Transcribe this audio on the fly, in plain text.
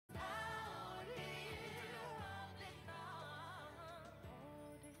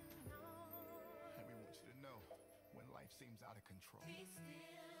seems out of control. Be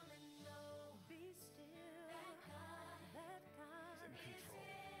still and know. Be still. That God He's in control.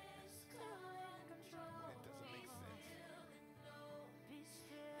 is still in control. When it doesn't make sense, Be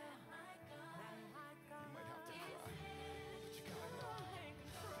still. My God. you might have to cry, but you gotta know that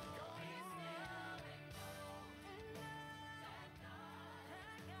God is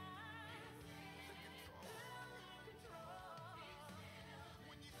in control.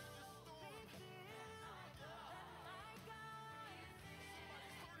 When you're in the storm, somebody's hurting right now. God's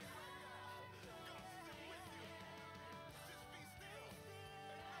still with you. Just be still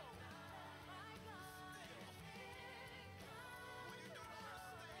and know. When you don't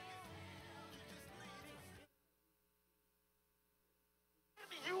understand, you just need.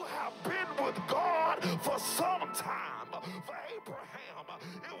 You have been with God for some time. For Abraham,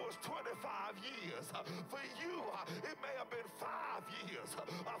 it was 25 years. For you, it may have been 5 years, 5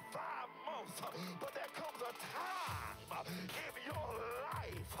 months. But there comes a time in your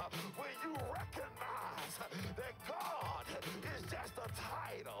life when you recognize that God is just a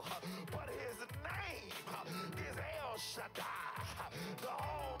title, but his name is El Shaddai, the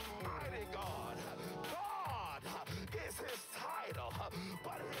Almighty God. God is his title,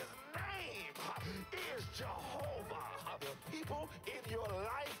 but his name is Jehovah. The people in your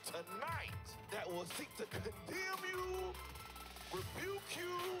life tonight that will seek to condemn you, rebuke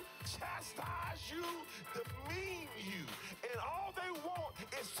you, chastise you, demean you, and all they want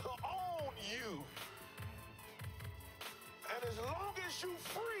is to own you. And as long as you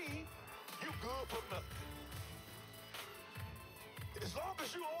free, you good for nothing. As long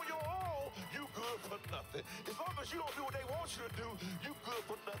as you on your own, you good for nothing. As long as you don't do what they want you to do, you good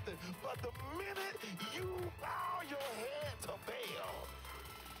for nothing. But the minute you bow your head to Baal,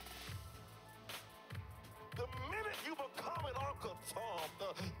 the minute you become an Uncle Tom,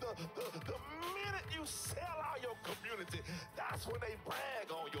 the minute you sell out your community, that's when they brag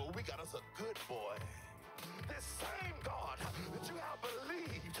on you. We got us a good boy. This same God that you have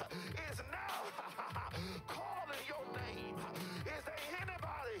believed is now calling your name. Is there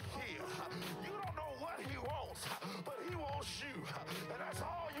anybody here? You don't know what he wants, but he wants you. And that's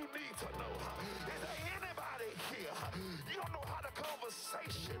all you need to know. Is there anybody here? You don't know how the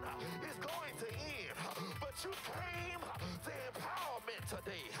conversation is going to end, but you came to empowerment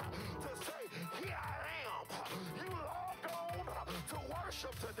today to say, here I am. You logged on to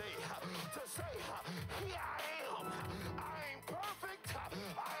worship today to say, here I am. I ain't perfect, I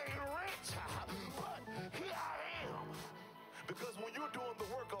ain't rich, but here I am. Because when you're doing the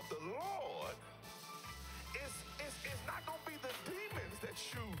work of the Lord, it's not going to be the demons that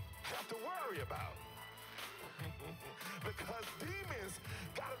you have to worry about. Because demons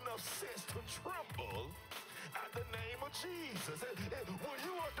got enough sense to tremble at the name of Jesus. And when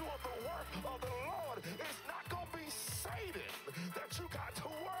you are doing the work of the Lord, it's not going to be Satan that you got to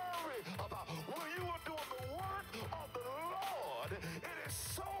worry about. When you are doing the work of the Lord, it is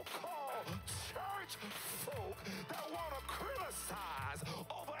so-called church folk that want to criticize,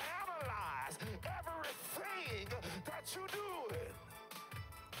 overanalyze everything that you do.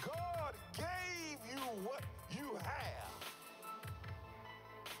 God gave you what you have.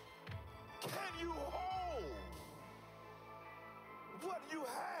 Can you hold what you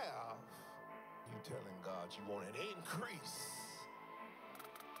have? You telling God you want an increase.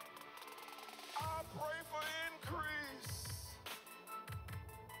 I pray for increase.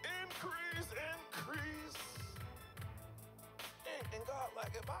 Increase, increase. And God,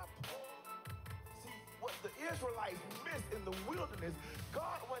 like, if I pour, see, what the Israelites missed in the wilderness,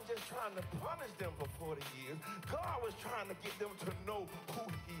 God wasn't just trying to punish them for 40 years. God was trying to get them to know who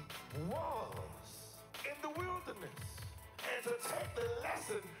he was in the wilderness. And to take the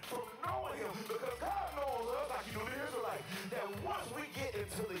lesson from knowing him, because God knows us, like you do the Israelites, that once we get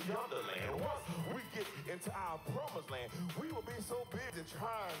into the yonder land, once we get into our promised land, we will be so busy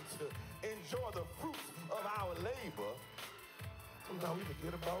trying to enjoy the fruits of our labor, sometimes we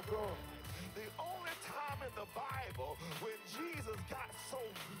forget about God. The only time in the Bible when Jesus got so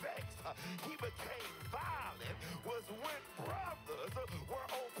vexed, he became violent, was when brothers were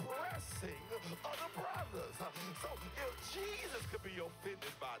oppressing other brothers. So if Jesus could be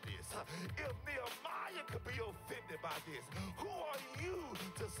offended by this, if Nehemiah could be offended by this, who are you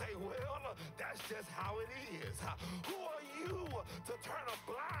to say, well, that's just how it is? Who are you to turn a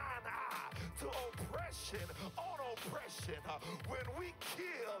blind eye to oppression on oppression when we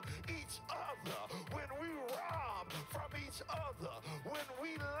kill each other, when we rob from each other, when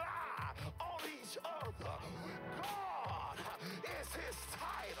we lie on each other? God is his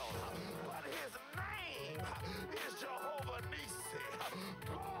title, but his name is Jehovah Nissi.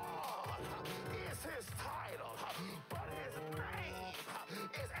 God is his title, but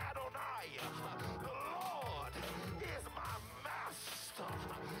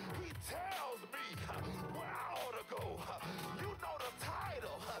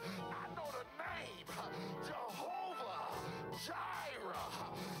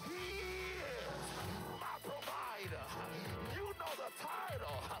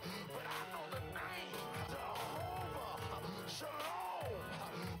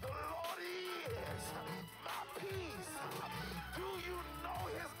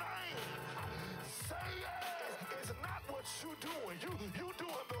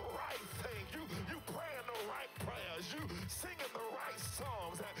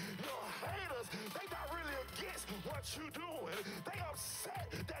you doing. They upset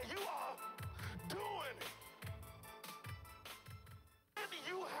that you are doing it. And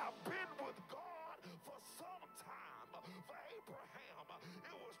you have been with God for some time. For Abraham,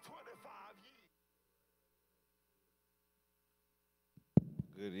 it was 25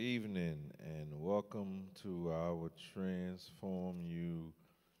 years. Good evening and welcome to our Transform You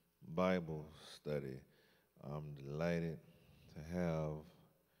Bible study. I'm delighted to have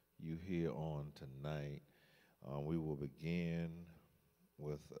you here on tonight. We will begin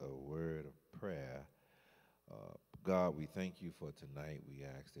with a word of prayer. God, we thank you for tonight. We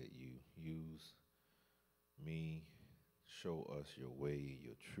ask that you use me, show us your way,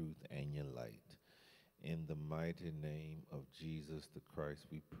 your truth, and your light. In the mighty name of Jesus the Christ,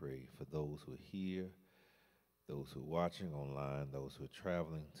 we pray for those who are here, those who are watching online, those who are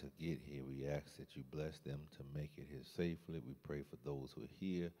traveling to get here. We ask that you bless them to make it here safely. We pray for those who are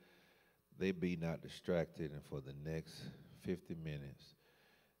here, they be not distracted, and for the next 50 minutes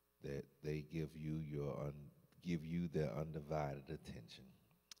that they give you their undivided attention.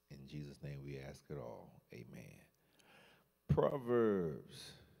 In Jesus' name we ask it all. Amen.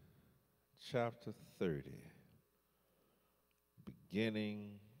 Proverbs chapter 30,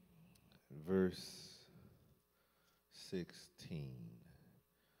 beginning verse 16.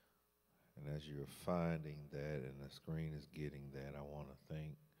 And as you're finding that and the screen is getting that, I want to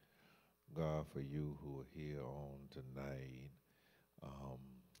thank God for you who are here on tonight.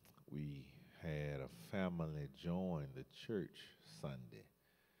 We had a family join the church Sunday.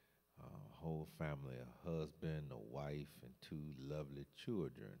 A whole family, a husband, a wife, and two lovely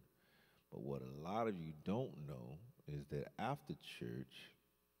children. But what a lot of you don't know is that after church,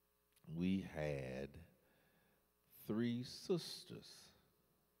 we had 3 sisters,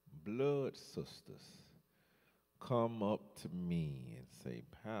 blood sisters, come up to me and say,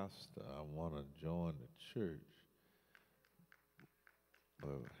 Pastor, I want to join the church.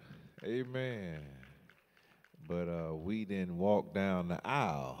 But, amen. But we didn't walk down the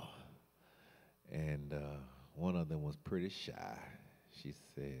aisle, and one of them was pretty shy. She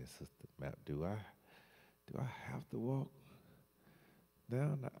said, Sister Map, do I have to walk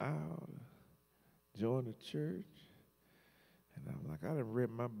down the aisle to join the church? And I'm like, I done read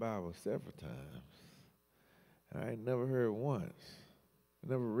my Bible several times, and I ain't never heard once,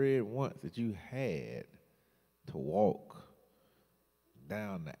 never read once that you had to walk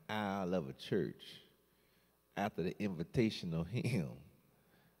down the aisle of a church after the invitational hymn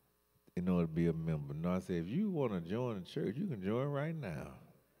in order to be a member. No, I said, if you want to join the church, you can join right now.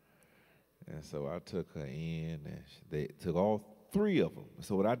 And so I took her in, and they took all 3 of them.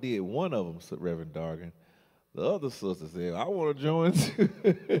 So what I did, one of them, Reverend Dargan, the other sister said, I want to join too.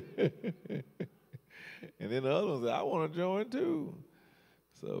 And then the other one said, I want to join too.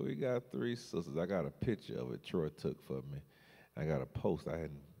 So we got 3 sisters. I got a picture of it Troy took for me. I got a post. I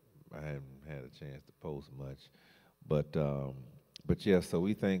hadn't had a chance to post much. But yeah, so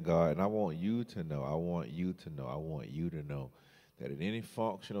we thank God, and I want you to know that in any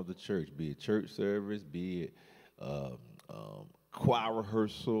function of the church, be it church service, be it choir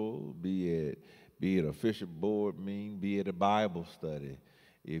rehearsal, be it official board meeting, be it a Bible study,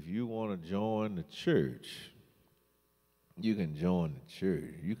 if you want to join the church, you can join the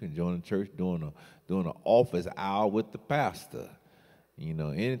church. You can join the church during an office hour with the pastor. You know,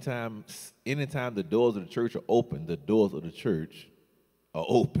 anytime the doors of the church are open, the doors of the church are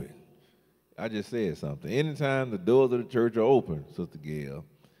open. I just said something. Anytime the doors of the church are open, Sister Gail,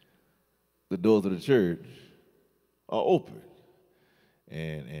 the doors of the church are open.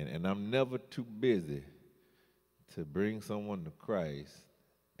 And I'm never too busy to bring someone to Christ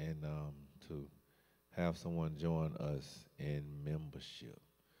and to have someone join us in membership.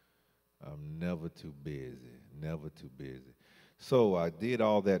 I'm never too busy. So I did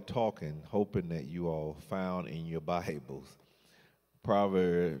all that talking, hoping that you all found in your Bibles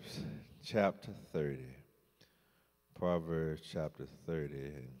Proverbs chapter 30. Proverbs chapter 30.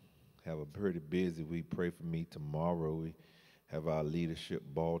 And have a pretty busy week. Pray for me tomorrow. We have our Leadership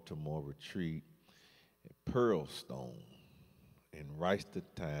Baltimore retreat at Pearlstone in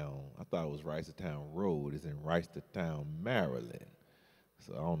Reisterstown. I thought it was Reisterstown Road. It's in Reisterstown, Maryland.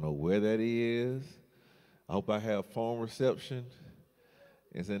 So I don't know where that is. I hope I have phone reception.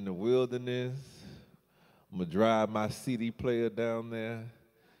 It's in the wilderness. I'm going to drive my CD player down there.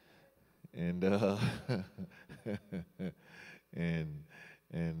 And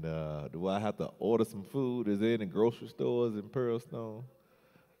do I have to order some food? Is there any grocery stores in Pearlstone?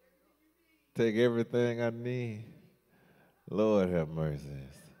 Take everything I need. Lord have mercy.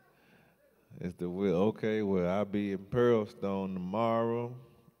 It's the will. Okay, well, I'll be in Pearlstone tomorrow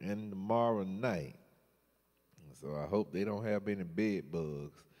and tomorrow night. So I hope they don't have any bed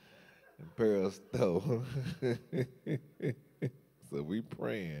bugs and Pearl Stowe. So we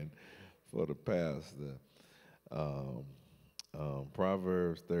praying for the pastor. Um,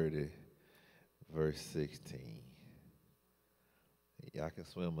 Proverbs 30, verse 16. Y'all can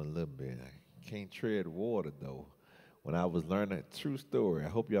swim a little bit. I can't tread water, though. When I was learning, true story, I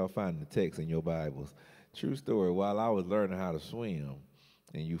hope y'all find the text in your Bibles. True story, while I was learning how to swim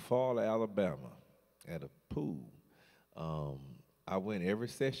in Eufaula, Alabama, at a pool, I went every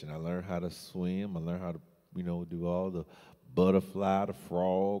session. I learned how to swim. I learned how to, do all the butterfly, the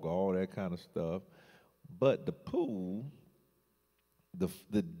frog, all that kind of stuff. But the pool,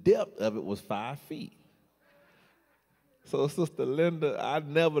 the depth of it was 5 feet. So, Sister Linda, I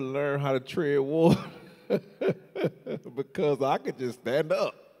never learned how to tread water because I could just stand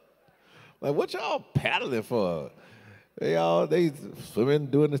up. Like, what y'all paddling for? They swimming,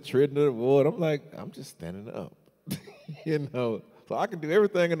 doing the treading of the water. I'm like, I'm just standing up, So I can do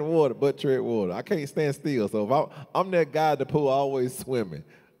everything in the water but tread water. I can't stand still. So if I'm that guy at the pool always swimming,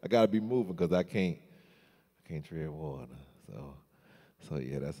 I got to be moving because I can't tread water. So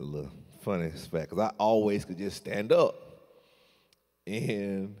yeah, that's a little funny fact because I always could just stand up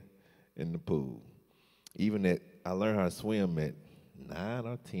in the pool. Even I learned how to swim at 9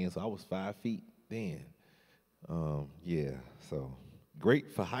 or 10, so I was 5 feet then. Yeah, so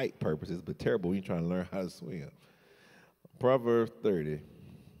great for height purposes, but terrible when you're trying to learn how to swim. Proverbs 30,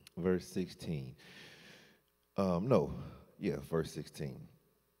 verse 16. Verse 16.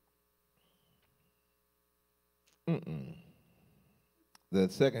 The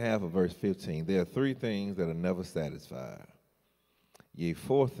second half of verse 15. There are 3 things that are never satisfied. Yea,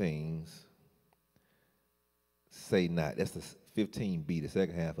 4 things say not. That's the 15b, the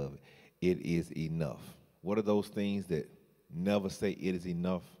second half of it. It is enough. What are those things that never say it is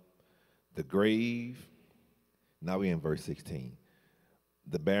enough? The grave. Now we're in verse 16.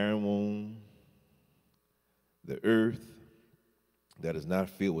 The barren womb, the earth that is not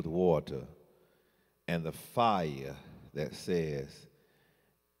filled with water, and the fire that says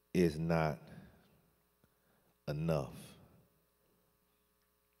is not enough.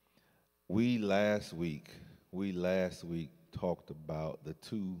 We last week talked about the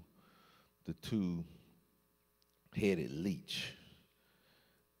two-headed leech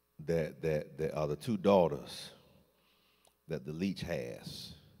that are the 2 daughters that the leech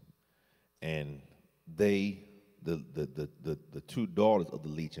has, and the 2 daughters of the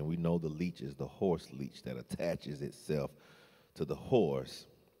leech, and we know the leech is the horse leech that attaches itself to the horse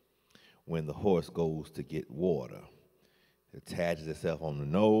when the horse goes to get water. It attaches itself on the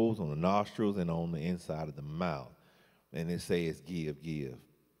nose, on the nostrils, and on the inside of the mouth. And it says, give.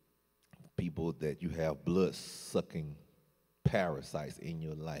 People that you have blood-sucking parasites in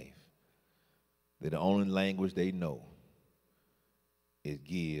your life, the only language they know is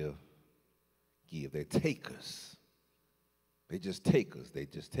give. They're takers. They just take us.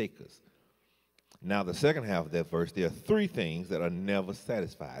 Now, the second half of that verse, there are 3 things that are never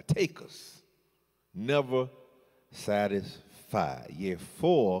satisfied. Takers. Never satisfied. Yet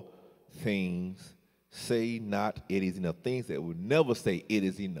 4 things say not it is enough. Things that would never say it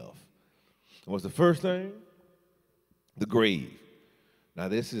is enough. What's the first thing? The grave. Now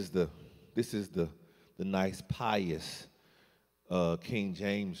this is the nice pious King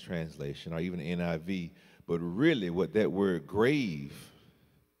James translation, or even the NIV. But really, what that word grave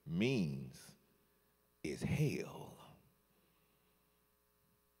means is hell.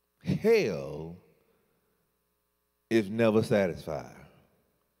 Hell is never satisfied.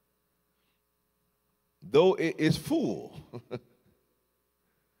 Though it is full,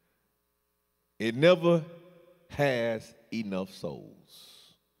 it never has enough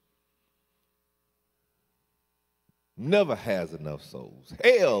souls. Never has enough souls.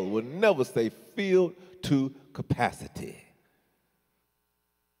 Hell will never stay filled to capacity.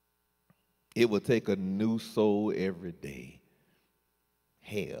 It will take a new soul every day.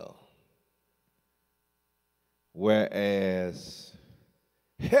 Hell. Whereas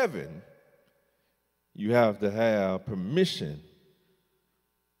heaven, you have to have permission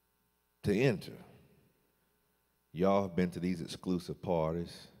to enter. Y'all have been to these exclusive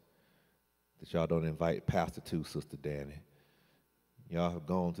parties that y'all don't invite Pastor to, Sister Danny. Y'all have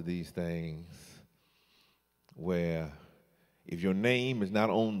gone to these things where if your name is not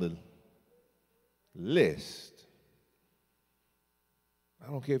on the list, I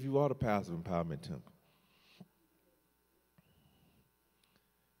don't care if you are the pastor of Empowerment Temple.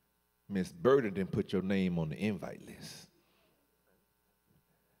 Miss Burden didn't put your name on the invite list.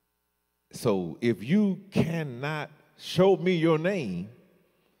 So if you cannot show me your name,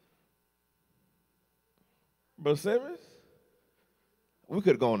 Brother Simmons? We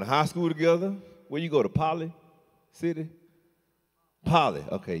could have gone to high school together. Where you go to Poly City? Poly.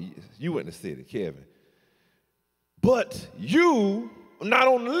 Okay, you went to city, Kevin. But you not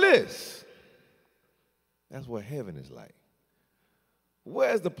on the list. That's what heaven is like.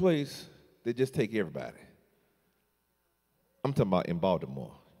 Where's the place that just take everybody? I'm talking about in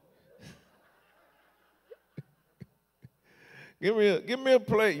Baltimore. Give me a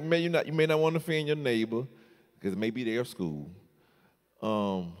place. You may not want to offend your neighbor because it may be their school.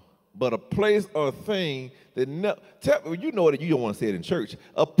 But a place or a thing that you know that you don't want to say it in church.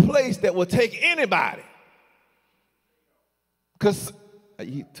 A place that will take anybody. Because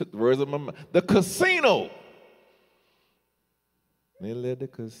he took the words of my mouth. The casino. They led the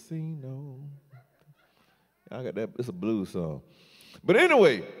casino. I got that. It's a blues song. But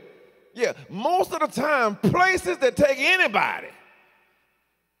anyway, yeah, most of the time, places that take anybody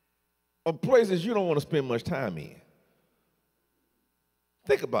are places you don't want to spend much time in.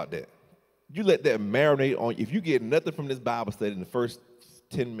 Think about that. You let that marinate on you. If you get nothing from this Bible study in the first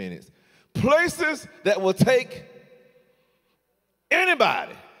 10 minutes, places that will take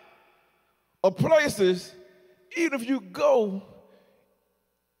anybody, or places, even if you go,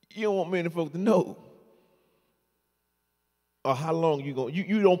 you don't want many folks to know. Or how long you going,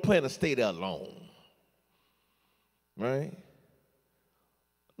 you don't plan to stay there long. Right?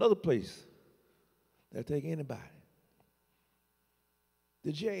 Another place that'll take anybody.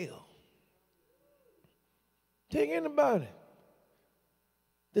 The jail. Take anybody.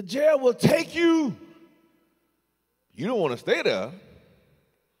 The jail will take you. You don't want to stay there.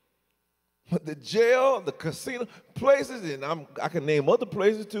 But the jail, the casino, places, and I can name other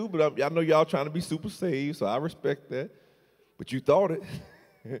places too, but I know y'all trying to be super saved, so I respect that. But you thought it.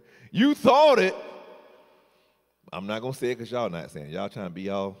 You thought it. I'm not going to say it because y'all not saying it. Y'all trying to be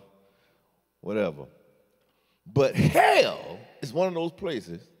all whatever. But hell is one of those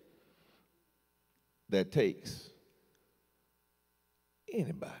places that takes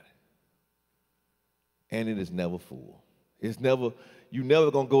anybody. And it is never full. It's never, you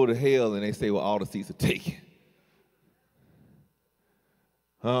never going to go to hell and they say, well, all the seats are taken.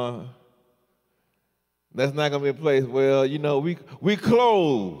 That's not going to be a place, well, you know, we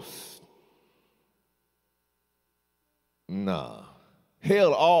closed. Nah.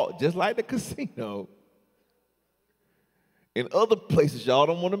 Hell, just like the casino, in other places y'all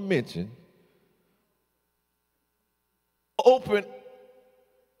don't want to mention, open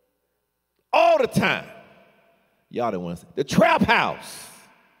all the time. Y'all don't want to say. The trap house.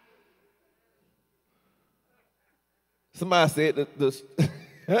 Somebody said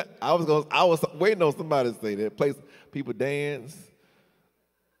I was waiting on somebody to say that place people dance.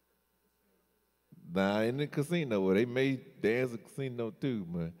 Nah, in the casino, well, they may dance at the casino too,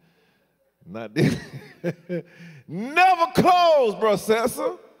 but not this. Never closed, bro,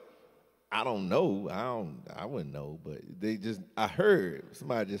 Cesar. I don't know. I wouldn't know, but I heard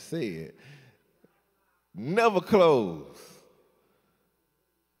somebody just said, never closed.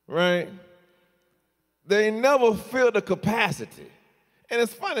 Right? They never fill the capacity. And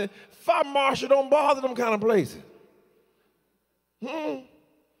it's funny, fire marshal don't bother them kind of places.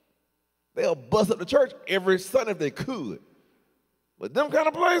 They'll bust up the church every Sunday if they could. But them kind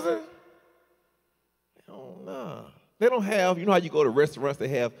of places, nah. They don't have, you know how you go to restaurants, they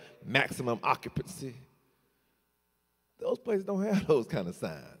have maximum occupancy. Those places don't have those kind of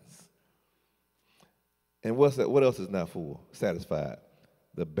signs. And what else is not full? Satisfied.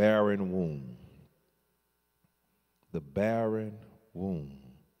 The barren womb. The barren womb.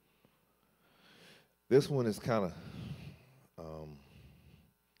 This one is kind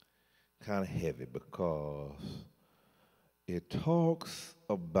of heavy because it talks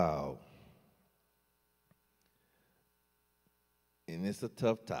about, and it's a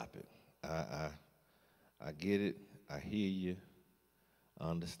tough topic. I get it. I hear you. I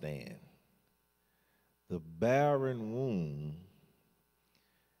understand. The barren womb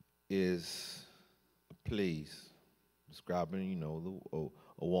is a place describing,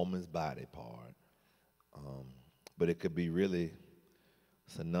 a woman's body part. But it could be really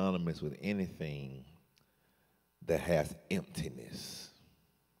synonymous with anything that has emptiness.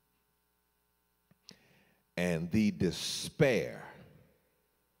 And the despair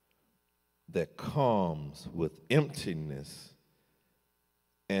that comes with emptiness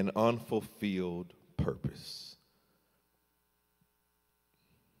and unfulfilled purpose.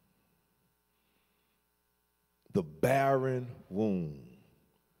 The barren womb.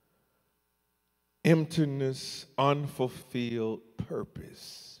 Emptiness, unfulfilled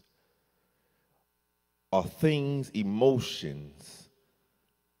purpose are things, emotions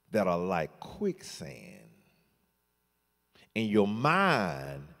that are like quicksand. and your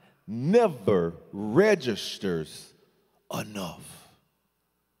mind never registers enough.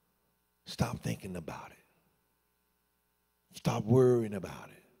 Stop thinking about it. Stop worrying about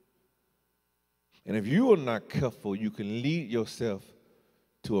it. And if you are not careful, you can lead yourself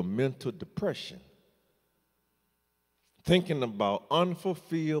to a mental depression, thinking about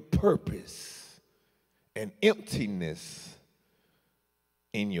unfulfilled purpose and emptiness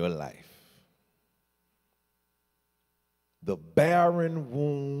in your life. The barren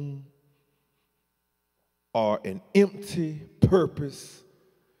womb or an empty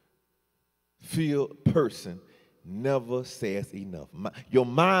purpose-filled person never says enough. Your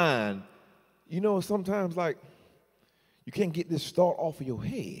mind, you know, sometimes like you can't get this thought off of your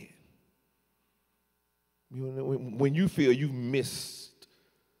head. You know, when you feel you've missed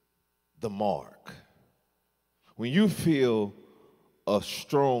the mark, when you feel a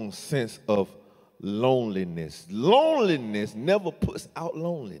strong sense of loneliness. Loneliness never puts out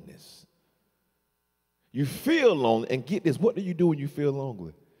loneliness. You feel lonely, and get this, what do you do when you feel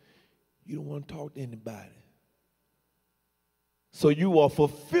lonely? You don't want to talk to anybody. So you are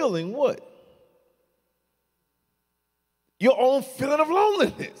fulfilling what? Your own feeling of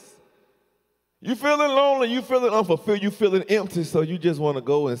loneliness. You feeling lonely, you feeling unfulfilled, you feeling empty, so you just want to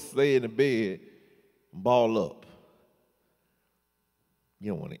go and stay in the bed and ball up.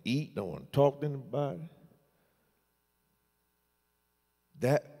 You don't want to eat, don't want to talk to anybody.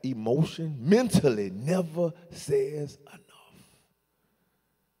 That emotion mentally never says enough.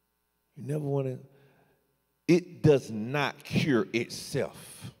 You never want to, it does not cure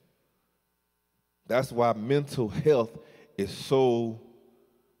itself. That's why mental health is so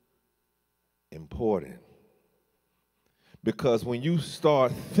important. Because when you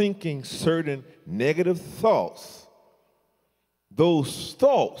start thinking certain negative thoughts, those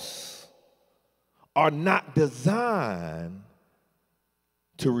thoughts are not designed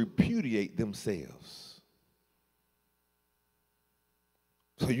to repudiate themselves.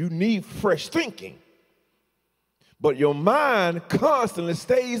 So you need fresh thinking. But your mind constantly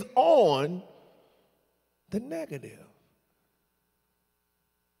stays on the negative.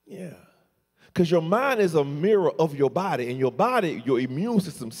 Yeah. Because your mind is a mirror of your body, and your body, your immune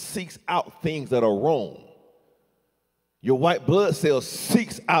system seeks out things that are wrong. Your white blood cells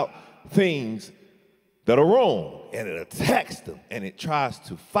seeks out things that are wrong, and it attacks them, and it tries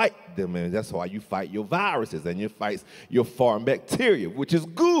to fight them, and that's why you fight your viruses and you fight your foreign bacteria, which is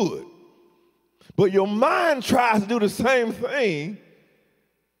good. But your mind tries to do the same thing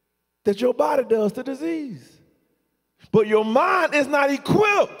that your body does to disease. But your mind is not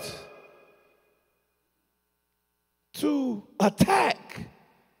equipped to attack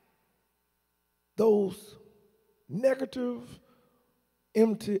those negative,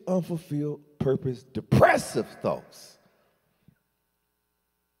 empty, unfulfilled purpose, depressive thoughts.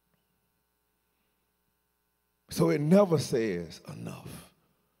 So it never says enough,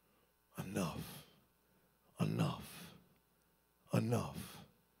 enough, enough, enough.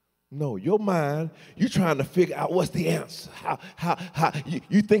 No, your mind, you're trying to figure out what's the answer. How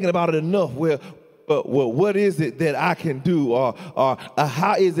you thinking about it enough where, well, what is it that I can do, or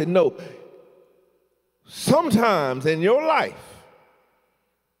how is it? No. Sometimes in your life,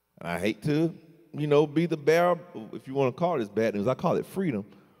 and I hate to, be the bearer, if you want to call this bad news, I call it freedom.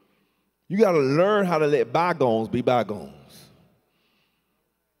 You got to learn how to let bygones be bygones.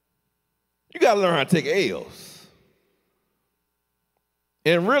 You got to learn how to take L's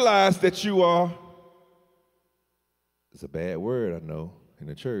and realize that you are, it's a bad word, I know, in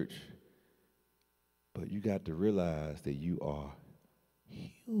the church, but you got to realize that you are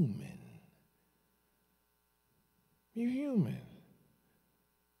human. You're human.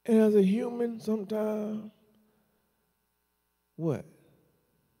 And as a human, sometimes, what?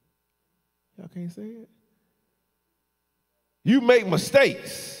 Y'all can't say it? You make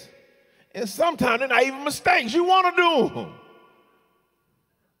mistakes. And sometimes they're not even mistakes. You want to do them.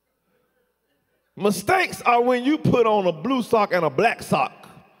 Mistakes are when you put on a blue sock and a black sock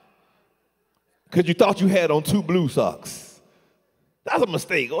because you thought you had on two blue socks. That's a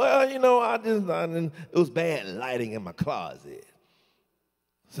mistake. Well, it was bad lighting in my closet.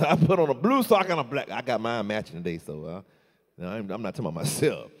 So I put on a blue sock and a black. I got mine matching today, so I'm not talking about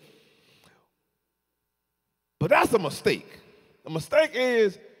myself. But that's a mistake. A mistake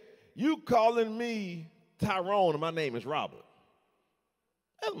is you calling me Tyrone and my name is Robert.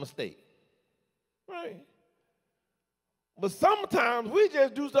 That's a mistake, right? But sometimes we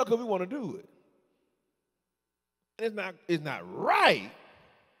just do stuff because we want to do it. It's not right.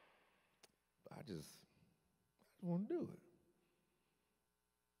 I just want to do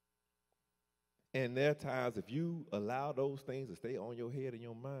it. And there are times if you allow those things to stay on your head and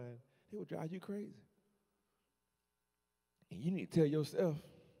your mind, it will drive you crazy. And you need to tell yourself,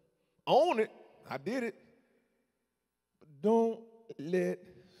 own it. I did it. But don't let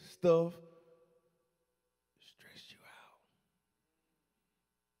stuff stress you out.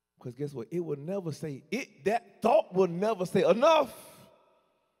 Because guess what? It will never say, that thought will never say enough.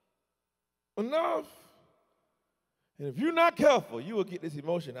 Enough. And if you're not careful, you will get this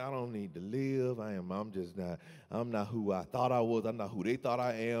emotion, I don't need to live. I'm not who I thought I was. I'm not who they thought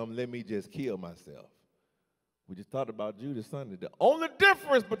I am. Let me just kill myself. We just talked about Judas Sunday. The only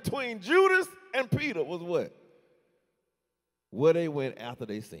difference between Judas and Peter was what? Where they went after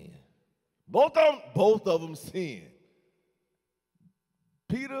they sinned. Both of them sinned.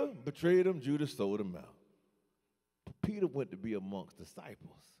 Peter betrayed him, Judas sold him out. Peter went to be amongst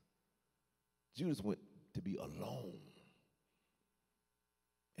disciples. Judas went to be alone.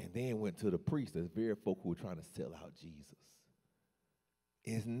 And then went to the priests, the very folk who were trying to sell out Jesus.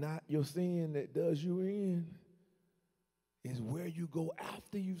 It's not your sin that does you in. It's where you go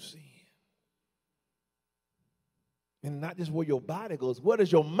after you sin. And not just where your body goes. Where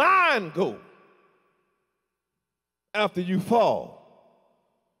does your mind go after you fall?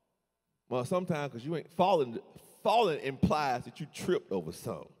 Well, sometimes because you ain't falling implies that you tripped over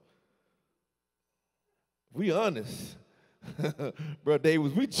something. We honest. Bro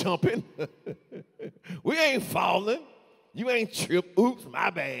Davis, we jumping. We ain't falling. You ain't tripped. Oops,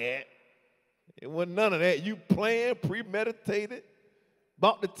 my bad. It wasn't none of that. You planned, premeditated,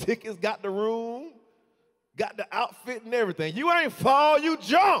 bought the tickets, got the room, got the outfit and everything. You ain't fall, you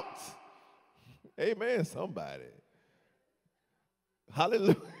jumped. Amen, somebody.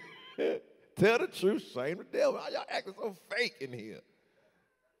 Hallelujah. Tell the truth, shame the devil. How y'all acting so fake in here?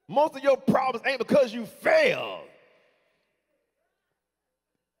 Most of your problems ain't because you failed.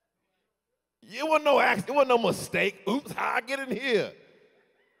 It wasn't no accident, it wasn't no mistake. Oops, how I get in here?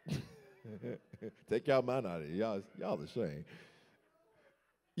 Take y'all mind out of it. Y'all ashamed.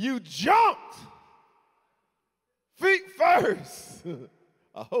 You jumped. Feet first.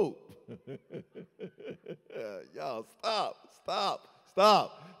 I hope. Y'all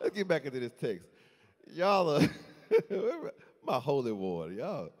stop. Let's get back into this text. Y'all are my holy water,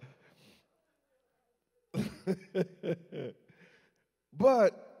 y'all.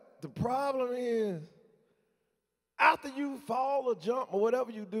 But the problem is, after you fall or jump or whatever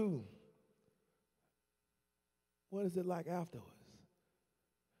you do, what is it like afterwards?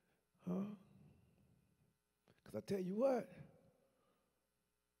 Huh? Because I tell you what,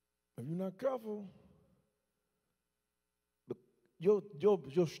 if you're not careful,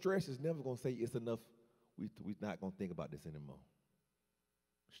 your stress is never going to say it's enough. We're not going to think about this anymore.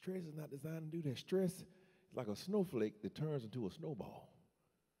 Stress is not designed to do that. Stress is like a snowflake that turns into a snowball.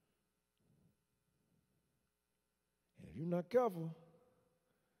 And if you're not careful,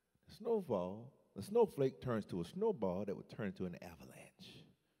 the snowflake turns to a snowball that would turn into an avalanche.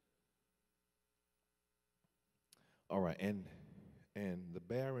 All right, and the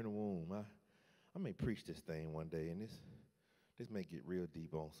barren womb. I may preach this thing one day, and this may get real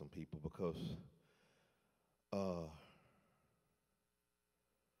deep on some people because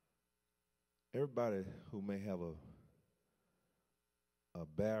everybody who may have a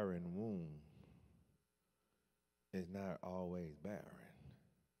barren womb is not always barren.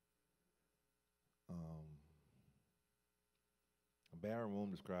 A barren womb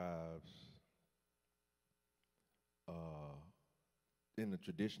describes, in the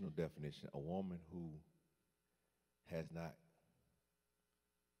traditional definition, a woman who has not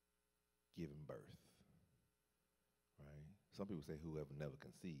given birth. Right? Some people say whoever never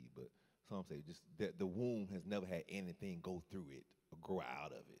conceived, but some say just that the womb has never had anything go through it or grow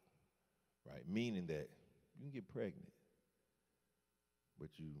out of it. Right? Meaning that you can get pregnant, but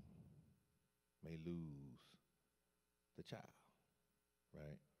you may lose the child.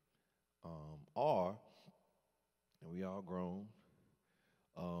 Right? Or, and we all grown,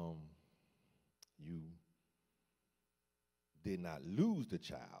 you did not lose the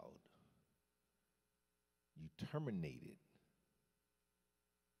child, you terminated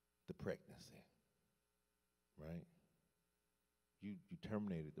the pregnancy, right? You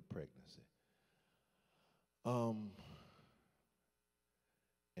terminated the pregnancy.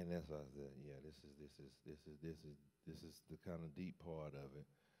 And that's what I said. Yeah, this is the kind of deep part of it.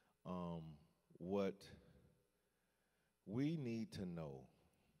 What we need to know,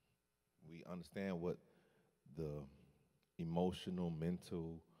 we understand what the emotional,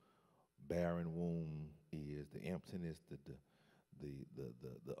 mental, barren womb is, the emptiness,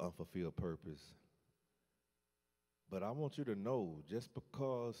 the unfulfilled purpose. But I want you to know, just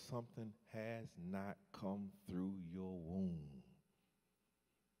because something has not come through your womb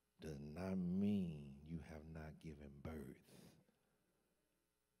does not mean you have not given birth.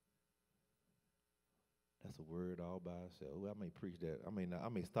 That's a word all by itself. Ooh, I may preach that. I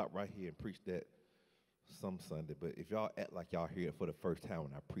may stop right here and preach that some Sunday, but if y'all act like y'all hear it for the first time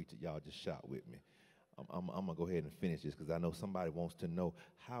when I preach it, y'all just shout with me. I'm going to go ahead and finish this because I know somebody wants to know,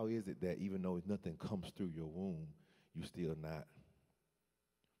 how is it that even though nothing comes through your womb, you still not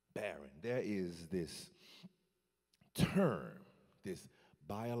barren? There is this term, this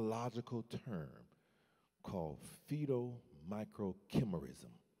biological term called fetal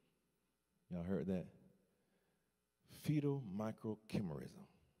microchimerism. Y'all heard that? Fetal microchimerism,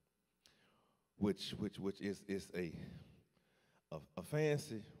 which is a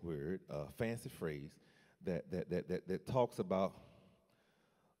fancy word, a fancy phrase that talks about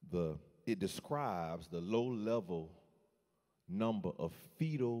it describes the low level number of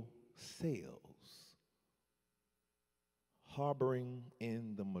fetal cells harboring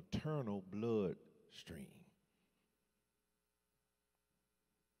in the maternal bloodstream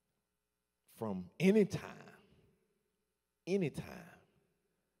from any time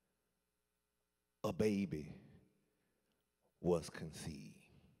a baby was conceived.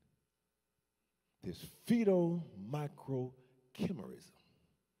 This fetal microchimerism.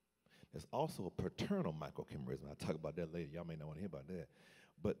 There's also a paternal microchimerism. I'll talk about that later. Y'all may not want to hear about that.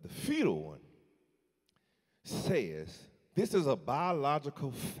 But the fetal one says this is a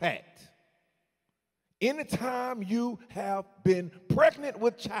biological fact. Anytime you have been pregnant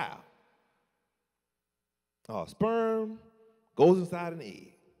with child, sperm goes inside an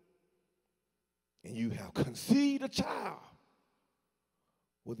egg, and you have conceived a child,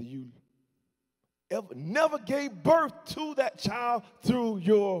 whether you never gave birth to that child through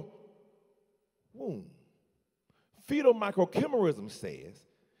your womb. Fetal microchimerism says,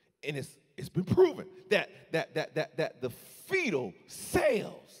 and it's been proven that the fetal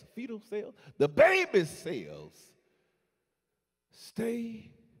cells, the baby cells,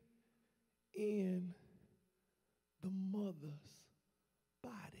 stay in the mother's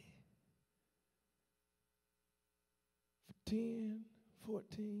body for 10,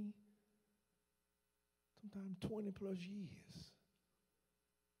 14, sometimes 20 plus years.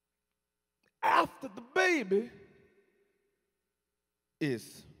 After the baby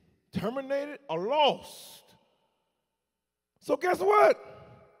is terminated or lost. So guess what?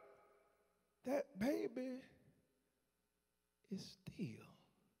 That baby is still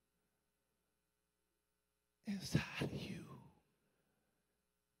inside of you.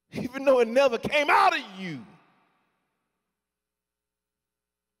 Even though it never came out of you.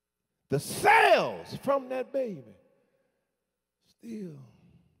 The cells from that baby still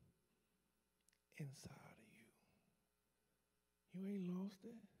inside of you. You ain't lost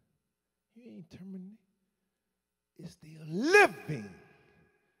it. You ain't terminated. It's still living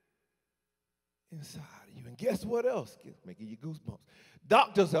inside of you. And guess what else? Making you goosebumps.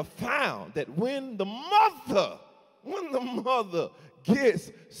 Doctors have found that when the mother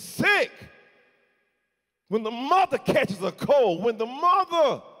gets sick, when the mother catches a cold, when the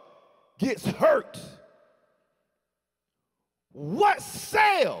mother gets hurt, what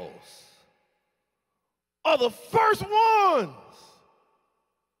cells are the first ones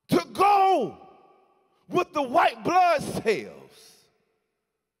to go with the white blood cells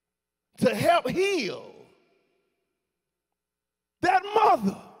to help heal that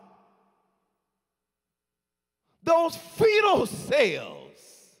mother? Those fetal cells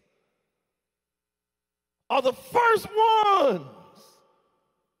are the first ones.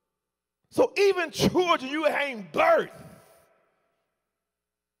 So even children you ain't birthed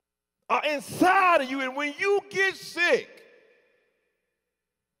are inside of you, and when you get sick,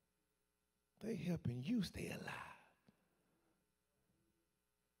 they helping you stay alive.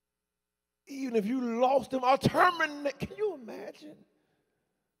 Even if you lost them or terminated, can you imagine?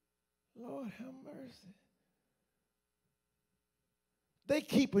 Lord have mercy. They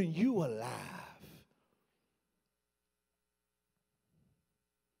keeping you alive.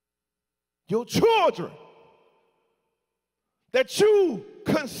 Your children that you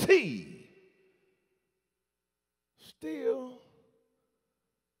conceive still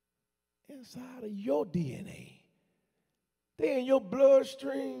inside of your DNA. They're in your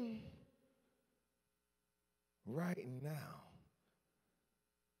bloodstream right now.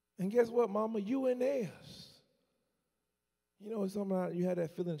 And guess what, mama? You and theirs. You know, sometimes you had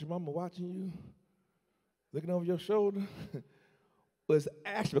that feeling that your mama watching you, looking over your shoulder. Well, it's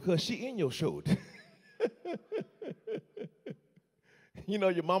actually because she in your shoulder. You know,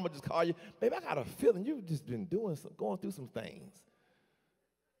 your mama just call you, baby, I got a feeling you've just been going through some things.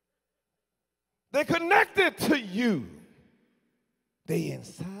 They're connected to you. They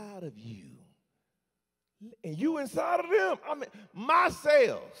inside of you. And you inside of them. I mean, my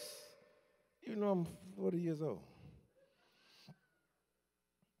cells. You know, I'm 40 years old.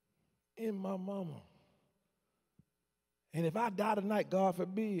 In my mama. And if I die tonight, God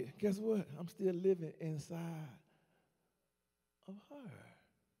forbid, guess what? I'm still living inside of her.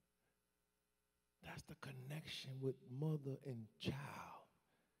 That's the connection with mother and child.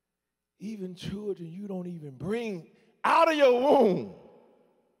 Even children you don't even bring out of your womb,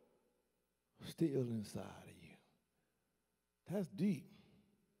 still inside of you. That's deep.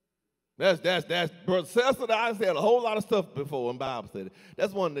 That's Brother Cecil, I said a whole lot of stuff before in Bible study.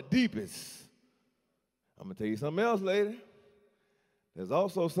 That's one of the deepest. I'm going to tell you something else later. There's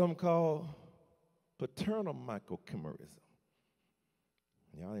also something called paternal microchimerism.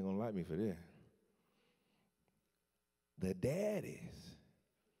 Y'all ain't going to like me for that. The daddies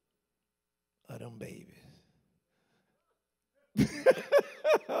of them babies.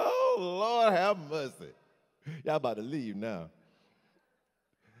 Oh, Lord have mercy. Y'all about to leave now.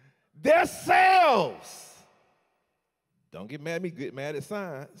 Their cells, don't get mad at me, get mad at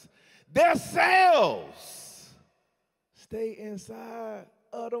science. Their cells stay inside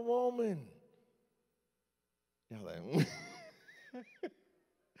of the woman. Y'all like,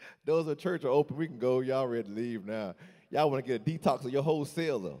 those at church are open. We can go. Y'all ready to leave now. Y'all want to get a detox of your whole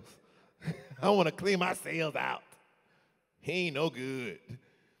cells. I want to clean my cells out. He ain't no good.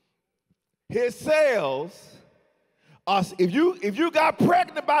 His cells are, if you got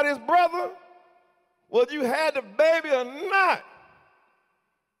pregnant by this brother, whether you had the baby or not,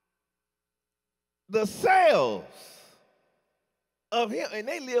 the cells of him, and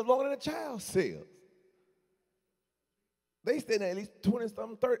they live longer than a child's cells. They stay there at least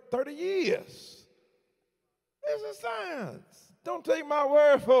 20-something, 30 years. There's a science. Don't take my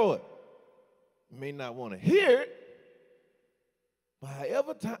word for it. You may not want to hear it,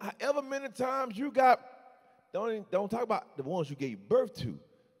 but however many times you got, don't talk about the ones you gave birth to.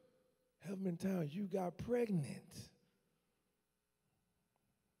 However many times you got pregnant.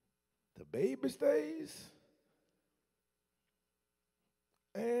 The baby stays,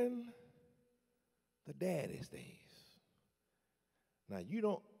 and the daddy stays. Now you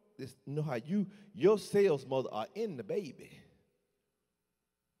don't know how your cells, mother, are in the baby,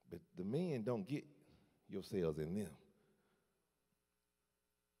 but the men don't get your cells in them.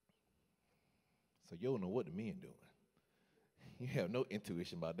 So you don't know what the men doing. You have no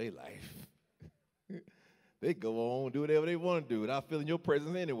intuition about their life. They go on, do whatever they want to do without feeling your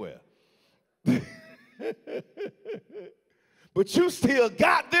presence anywhere. But you still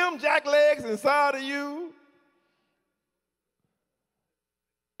got them jacklegs inside of you.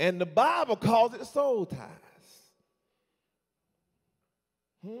 And the Bible calls it soul ties.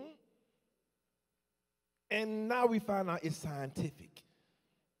 And now we find out it's scientific.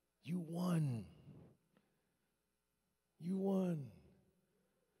 You won. You won.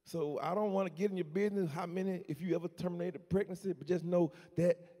 So I don't want to get in your business how many, if you ever terminated pregnancy, but just know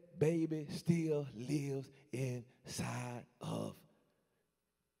that baby still lives inside of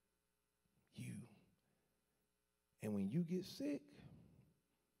you. And when you get sick,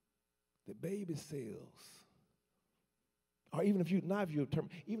 the baby cells, or even if you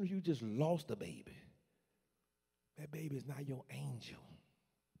just lost a baby, that baby is not your angel.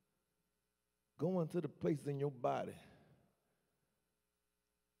 Going to the places in your body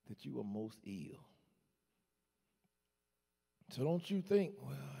that you are most ill. So don't you think,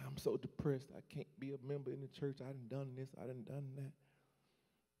 well, I'm so depressed, I can't be a member in the church, I done this, I done that.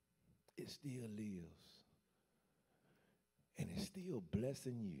 It still lives. And it's still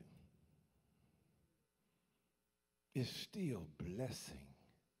blessing you. It's still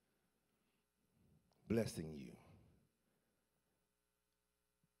blessing you.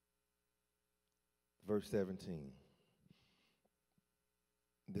 Verse 17.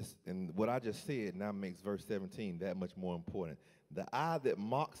 This, and what I just said now makes verse 17 that much more important. The eye that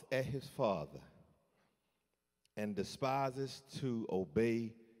mocks at his father and despises to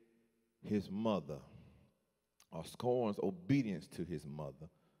obey his mother, or scorns obedience to his mother,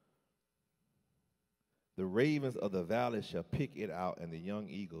 the ravens of the valley shall pick it out, and the young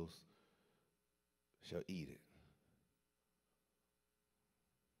eagles shall eat it.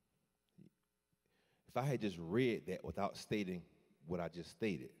 If I had just read that without stating what I just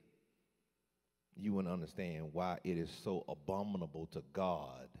stated, you wouldn't understand why it is so abominable to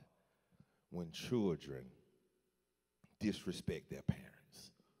God when children disrespect their parents.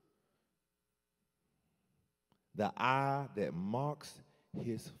 The eye that mocks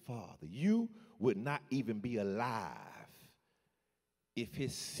his father. You would not even be alive if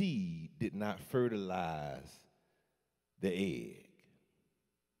his seed did not fertilize the egg.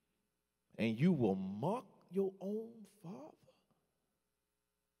 And you will mock your own father?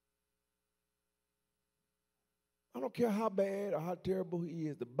 I don't care how bad or how terrible he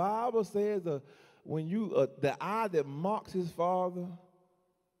is. The Bible says when the eye that mocks his father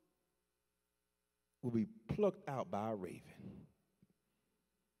will be plucked out by a raven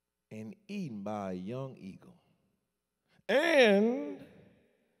and eaten by a young eagle. And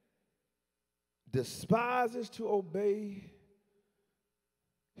despises to obey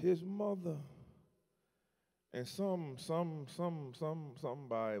his mother. And some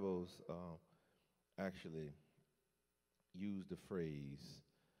Bibles actually use the phrase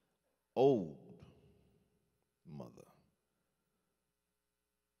old mother.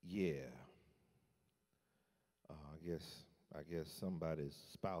 Yeah. I guess somebody's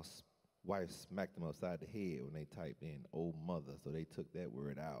wife smacked them upside the head when they typed in old mother, so they took that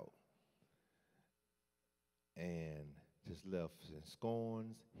word out and just left and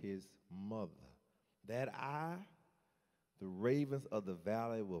scorns his mother. That the ravens of the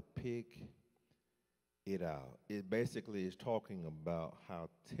valley will pick it out. It basically is talking about how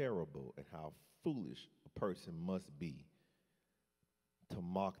terrible and how foolish a person must be to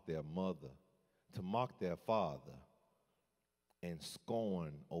mock their mother, to mock their father, and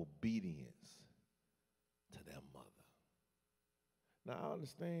scorn obedience to their mother. Now,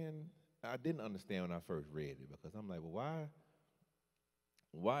 I didn't understand when I first read it, because I'm like, well,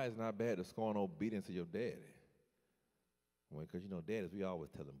 why is it not bad to scorn obedience to your daddy? Well, because, daddies, we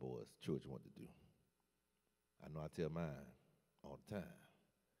always telling boys, children what to do. I know I tell mine all the time.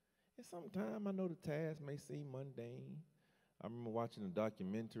 And sometimes I know the task may seem mundane. I remember watching a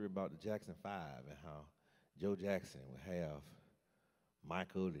documentary about the Jackson 5 and how Joe Jackson would have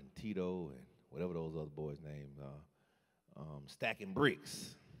Michael and Tito and whatever those other boys' names are, stacking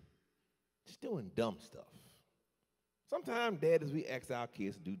bricks, just doing dumb stuff. Sometimes, daddies, we ask our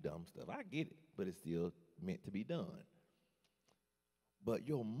kids to do dumb stuff. I get it, but it's still meant to be done. But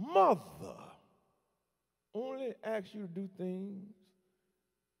your mother only asks you to do things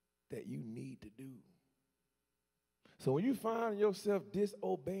that you need to do. So when you find yourself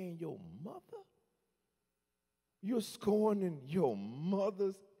disobeying your mother, you're scorning your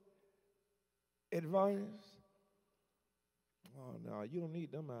mother's advice. Oh, no, you don't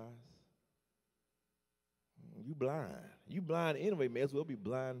need them eyes. You blind. You blind anyway, may as well be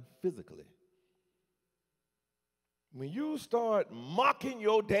blind physically. When you start mocking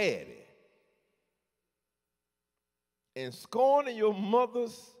your daddy and scorning your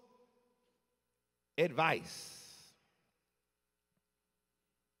mother's advice,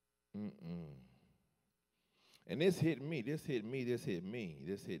 and this hit me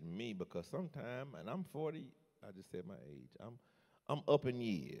because sometime, and I'm 40, I just said my age, I'm up in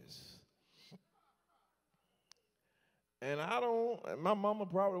years. And my mama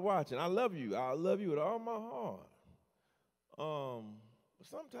probably watching. I love you with all my heart. But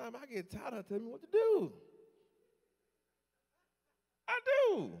sometimes I get tired of telling me what to do. I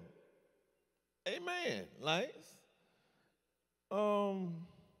do. Amen.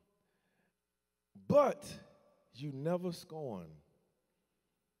 But you never scorn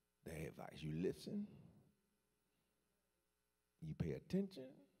their advice. You listen. You pay attention.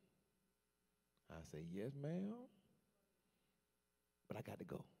 I say, yes, ma'am. But I got to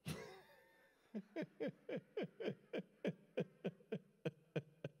go.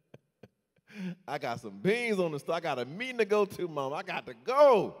 I got some beans on the stove. I got a meeting to go to, Mom. I got to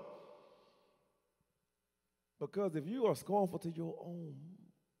go. Because if you are scornful to your own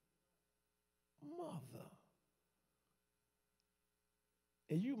mother,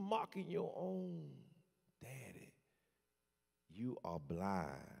 and you mocking your own daddy, you are blind.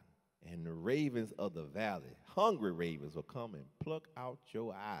 And the ravens of the valley, hungry ravens, will come and pluck out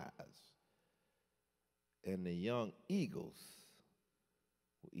your eyes. And the young eagles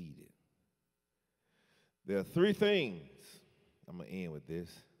will eat it. There are three things, I'm going to end with this,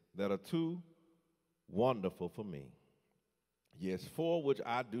 that are too wonderful for me. Yes, four which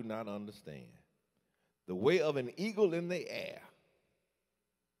I do not understand. The way of an eagle in the air,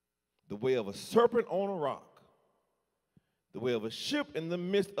 the way of a serpent on a rock, the way of a ship in the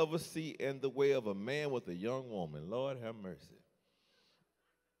midst of a sea, and the way of a man with a young woman. Lord have mercy.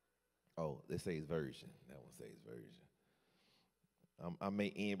 Oh, they say it's version. That one says version. I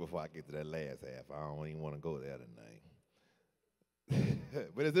may end before I get to that last half. I don't even want to go there tonight.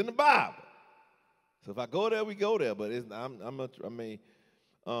 But it's in the Bible. So if I go there, we go there. But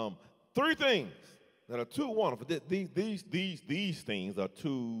three things that are too wonderful. These things are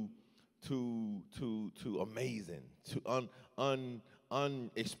too amazing, too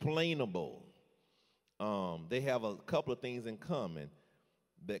unexplainable. They have a couple of things in common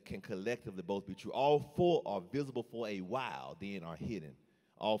that can collectively both be true. All four are visible for a while, then are hidden.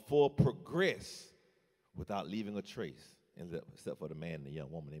 All four progress without leaving a trace, except for the man and the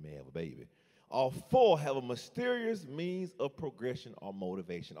young woman. They may have a baby. All four have a mysterious means of progression or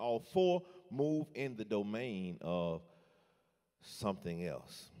motivation. All four move in the domain of something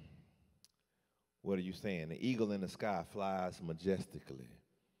else. What are you saying? The eagle in the sky flies majestically,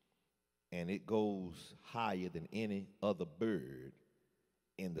 and it goes higher than any other bird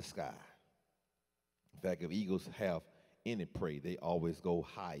in the sky. In fact, if eagles have any prey, they always go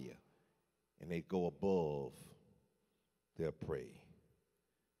higher, and they go above their prey.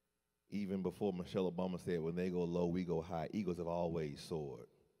 Even before Michelle Obama said, when they go low, we go high, eagles have always soared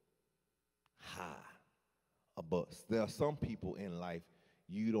high above. There are some people in life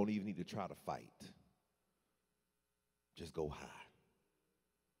you don't even need to try to fight. Just go high.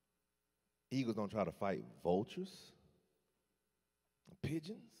 Eagles don't try to fight vultures,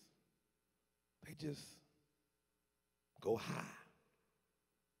 pigeons. They just go high.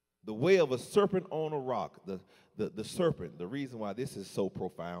 The way of a serpent on a rock. The serpent, the reason why this is so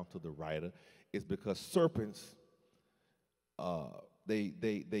profound to the writer is because serpents,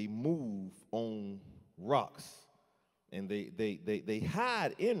 they move on rocks. And they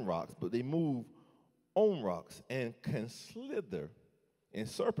hide in rocks, but they move on rocks and can slither. And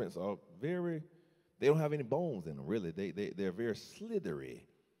serpents are they don't have any bones in them, really. They're very slithery,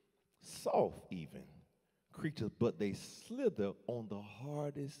 soft even creatures, but they slither on the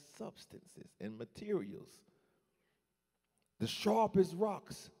hardest substances and materials. The sharpest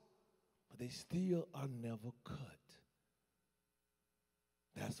rocks, but they still are never cut.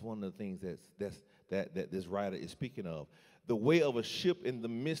 That's one of the things that this writer is speaking of. The way of a ship in the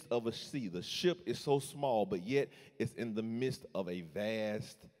midst of a sea. The ship is so small, but yet it's in the midst of a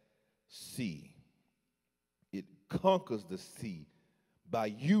vast sea. It conquers the sea by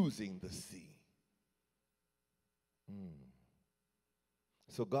using the sea.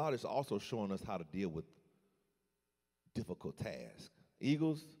 So God is also showing us how to deal with difficult tasks.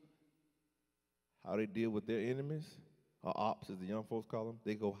 Eagles, how they deal with their enemies, or ops as the young folks call them,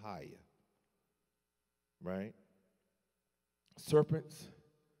 they go higher, right? Serpents,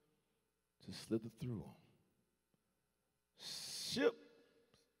 just slither through them. Ships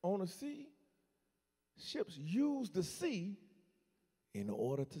on the sea, ships use the sea in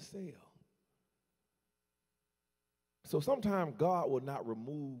order to sail. So sometimes God will not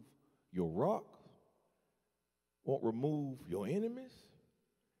remove your rock, won't remove your enemies,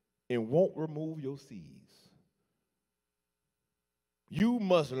 and won't remove your seas. You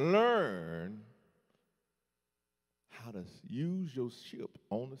must learn how to use your ship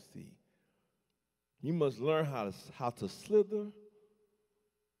on the sea. You must learn how to slither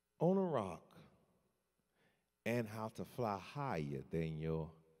on a rock and how to fly higher than your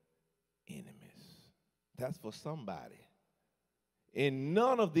enemies. That's for somebody. In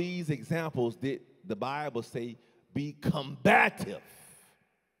none of these examples did the Bible say be combative.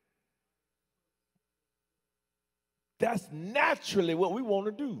 That's naturally what we want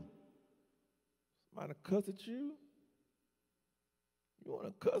to do. Somebody cuss at you, you want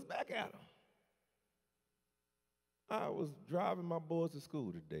to cuss back at them. I was driving my boys to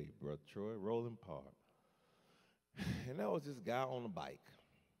school today, Brother Troy, Roland Park. And there was this guy on a bike,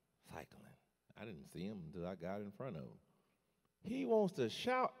 cycling. I didn't see him until I got in front of him. He wants to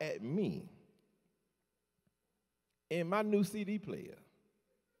shout at me in my new CD player.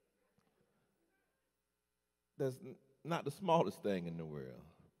 That's not the smallest thing in the world.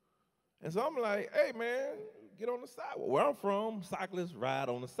 And so I'm like, hey, man, get on the sidewalk. Where I'm from, cyclists ride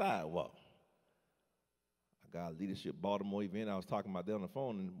on the sidewalk. I got a Leadership Baltimore event. I was talking about that on the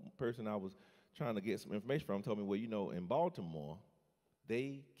phone, and the person I was trying to get some information from told me, well, you know, in Baltimore,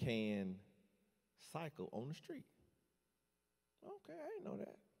 they can cycle on the street. Okay, I didn't know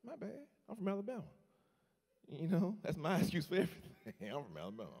that. My bad. I'm from Alabama. You know, that's my excuse for everything. I'm from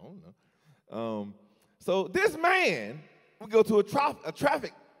Alabama. I don't know. So this man, we go to a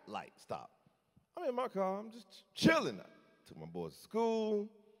traffic light stop. I'm in my car. I'm just chilling. I took my boys to school.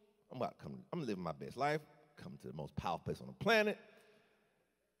 I'm living my best life. Coming to the most powerful place on the planet.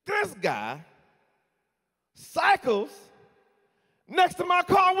 This guy cycles next to my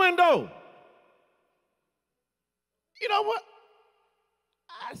car window. You know what?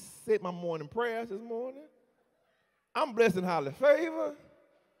 I said my morning prayers this morning. I'm blessed and highly favored.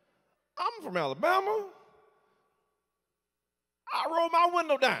 I'm from Alabama. I roll my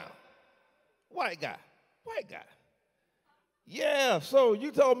window down. White guy. White guy. Yeah, so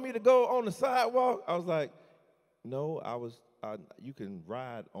you told me to go on the sidewalk. I was like, no, you can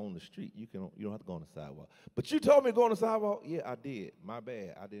ride on the street. You don't have to go on the sidewalk. But you told me to go on the sidewalk? Yeah, I did. My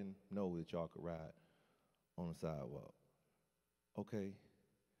bad. I didn't know that y'all could ride on the sidewalk. Okay.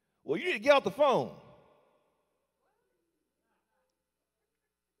 Well, you need to get off the phone.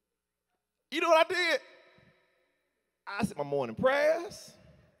 You know what I did? I said my morning prayers.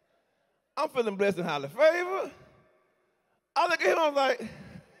 I'm feeling blessed and highly favored. I look at him, I was like,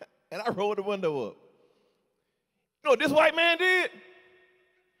 and I rolled the window up. You know what this white man did?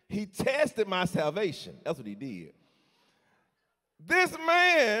 He tested my salvation. That's what he did. This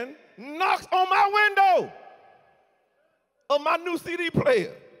man knocks on my window of my new CD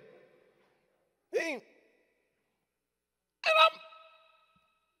player. And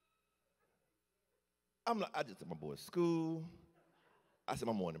I'm like, I just took my boy to school. I said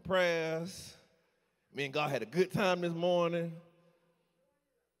my morning prayers. Me and God had a good time this morning.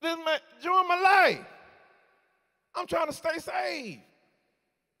 This man joined my life. I'm trying to stay saved,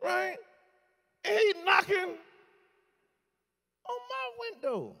 right? And he knocking on my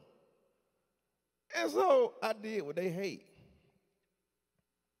window. And so I did what they hate.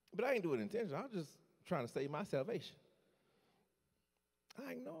 But I ain't do it intentionally. I was just trying to save my salvation.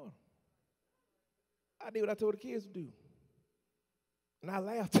 I ignored him. I did what I told the kids to do. And I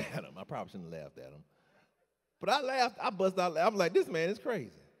laughed at him. I probably shouldn't have laughed at him. But I laughed. I busted out laughing. I'm like, this man is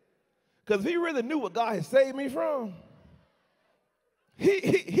crazy. Because if he really knew what God had saved me from,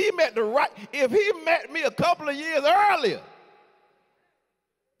 he met the right. If he met me a couple of years earlier,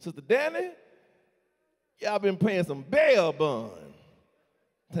 Sister Danny, y'all been playing some bail bond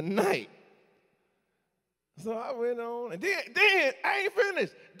tonight. So I went on, and then I ain't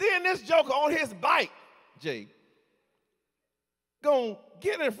finished. Then this joker on his bike, Jay, gonna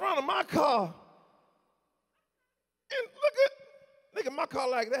get in front of my car and look at my car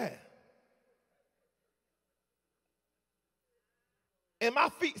like that. And my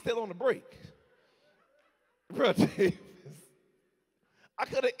feet still on the brake. Bro, Davis, I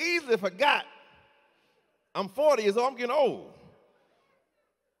could have easily forgot. I'm 40 years old, I'm getting old.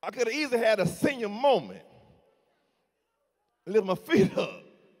 I could have easily had a senior moment. Lift my feet up.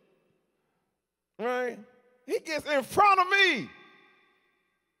 Right? He gets in front of me.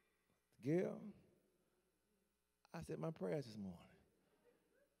 Gail, I said my prayers this morning.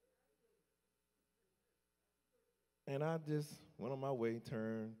 And I just went on my way,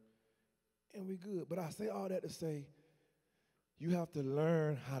 turned, and we good. But I say all that to say, you have to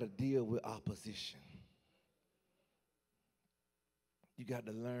learn how to deal with opposition. You got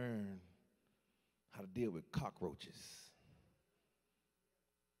to learn how to deal with cockroaches.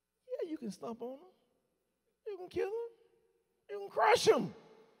 Yeah, you can stomp on them. You can kill them. You can crush them.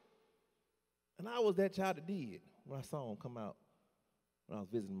 And I was that child that did when I saw them come out when I was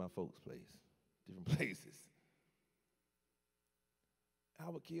visiting my folks' place, different places. I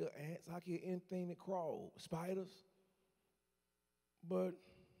would kill ants. I kill anything that crawled, spiders. But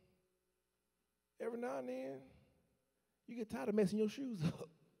every now and then, you get tired of messing your shoes up.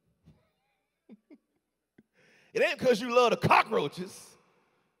 It ain't because you love the cockroaches.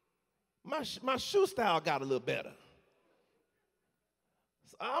 My shoe style got a little better.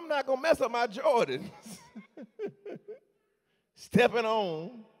 So I'm not going to mess up my Jordans stepping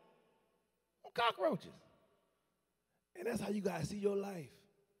on cockroaches. And that's how you guys see your life.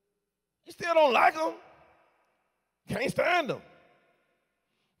 You still don't like them. Can't stand them.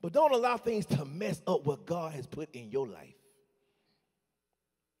 But don't allow things to mess up what God has put in your life.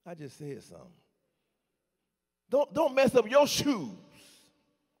 I just said something. Don't mess up your shoes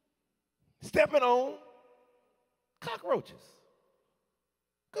stepping on cockroaches.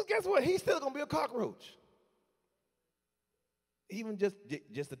 Because guess what? He's still going to be a cockroach. Even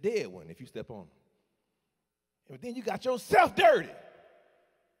just a dead one if you step on him. And then you got yourself dirty.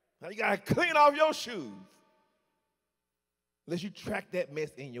 Now you got to clean off your shoes. Unless you track that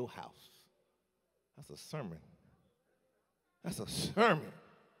mess in your house. That's a sermon. That's a sermon.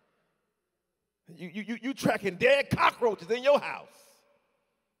 You tracking dead cockroaches in your house.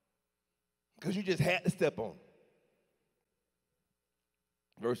 Because you just had to step on them.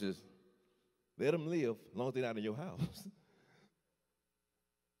 Versus let them live as long as they're not in your house.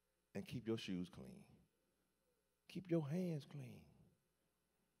 And keep your shoes clean. Keep your hands clean.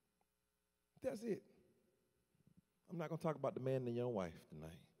 That's it. I'm not going to talk about the man and the young wife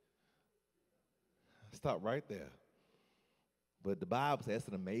tonight. Stop right there. But the Bible says that's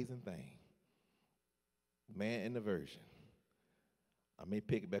an amazing thing. Man and the virgin. I may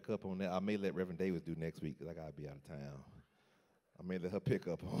pick it back up on that. I may let Reverend Davis do next week because I got to be out of town. I may let her pick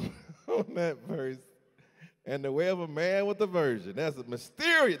up on, on that verse. And the way of a man with a virgin. That's a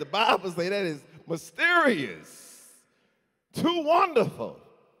mysterious. The Bible say that is mysterious. Too wonderful.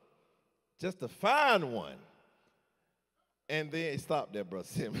 Just to find one. And then stop there, Brother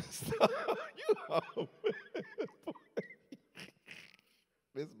Simmons. Stop. You are,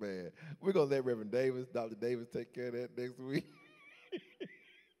 this man. We're going to let Reverend Davis, Dr. Davis, take care of that next week.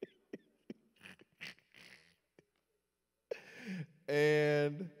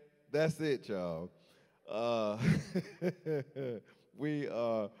 And that's it, y'all. We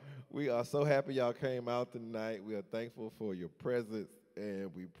are so happy y'all came out tonight. We are thankful for your presence,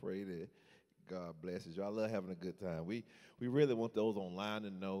 and we pray that God blesses you. I love having a good time. We really want those online to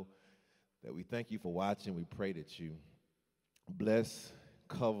know that we thank you for watching. We pray that you bless,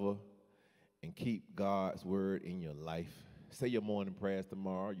 cover, and keep God's word in your life. Say your morning prayers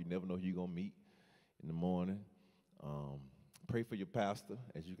tomorrow. You never know who you're going to meet in the morning. Pray for your pastor.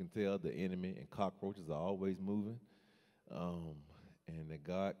 As you can tell, the enemy and cockroaches are always moving. And that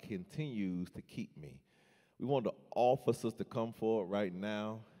God continues to keep me. We want the officers to come forward right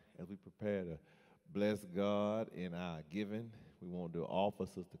now as we prepare to bless God in our giving. We want the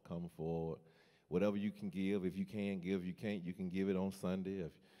officers to come forward. Whatever you can give, if you can give, you can't, you can give it on Sunday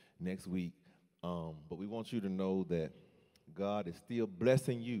of next week. But we want you to know that God is still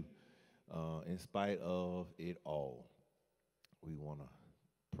blessing you in spite of it all. We want to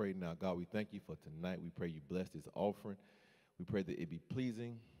pray now. God, we thank you for tonight. We pray you bless this offering. We pray that it be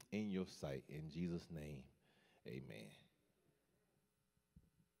pleasing in your sight. In Jesus' name, amen.